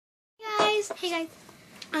Hey guys,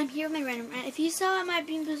 I'm here with my random rant. If you saw my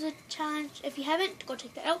Bean Boozled challenge, if you haven't, go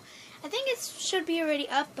check that out. I think it should be already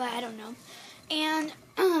up, but I don't know. And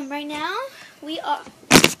right now we are.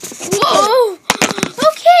 Whoa!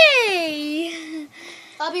 Okay.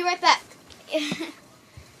 I'll be right back.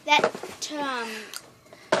 That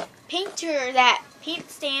painter, that paint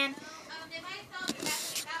stand,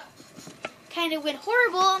 kind of went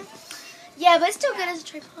horrible. Yeah, but it's still good as a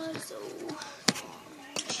tripod. So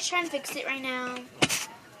she's trying to fix it right now.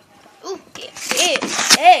 Ooh,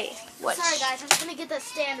 hey. What? Sorry guys, I'm just gonna get that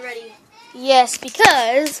stand ready. Yes,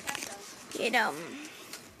 because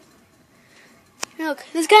look,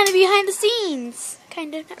 this is kind of behind the scenes.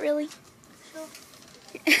 Kind of, not really.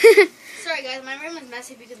 Sorry guys, my room is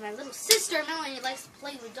messy because my little sister Melanie likes to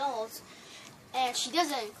play with dolls, and she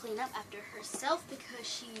doesn't clean up after herself because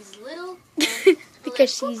she's little.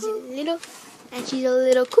 Because she's little, and she's a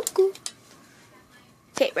little cuckoo.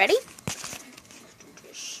 Okay, ready?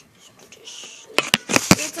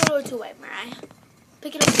 It's a little too wet, Mariah.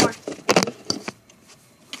 Pick it up more.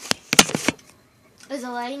 Is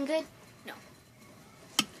the lighting good? No.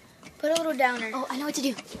 Put a little downer. Oh, I know what to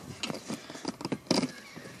do.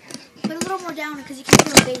 Put a little more downer because you can't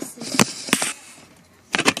see my faces.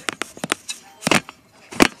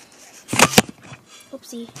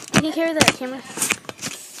 Oopsie. Can you carry the camera?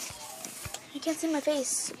 You can't see my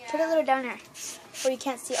face. Put it a little downer, or you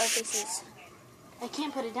can't see our faces. I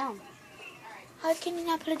can't put it down. How can you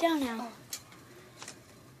not put it down now?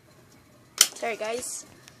 Sorry, guys.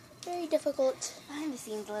 Very difficult. Behind the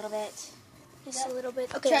scenes a little bit. Just a little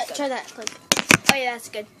bit. Okay, Try that, please. Oh yeah, that's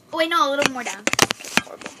good. Oh wait, no, a little more down. That's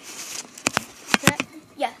horrible.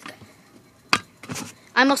 Yeah, that's good.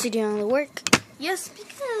 I'm mostly doing all the work. Yes,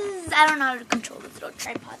 because I don't know how to control this little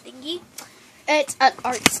tripod thingy. It's an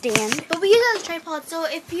art stand. But we use it as a tripod, so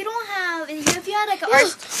if you don't have, if you had like an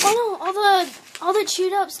art, Oh no, all the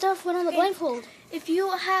chewed up stuff went on the blindfold. if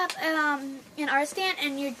you have an art stand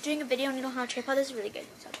and you're doing a video and you don't have a tripod, this is really good.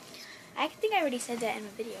 So I think I already said that in a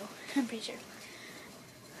video. I'm pretty sure.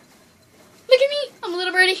 Look at me, I'm a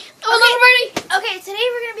little birdie. I'm a little birdie. Okay, today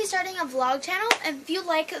we're gonna be starting a vlog channel, and if you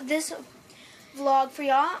like this vlog for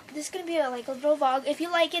y'all, this is gonna be like a little vlog. If you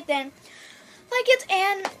like it, then like it,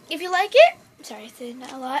 and if you like it, sorry, I said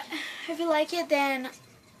not a lot. If you like it, then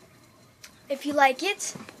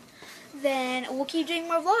we'll keep doing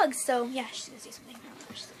more vlogs. So yeah, she's gonna say something.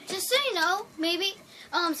 Just so you know, maybe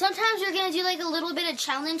sometimes we're gonna do like a little bit of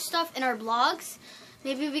challenge stuff in our blogs.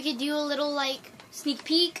 Maybe we could do a little like sneak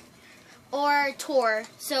peek or tour.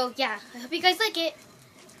 So yeah, I hope you guys like it.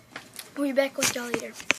 We'll be back with y'all later.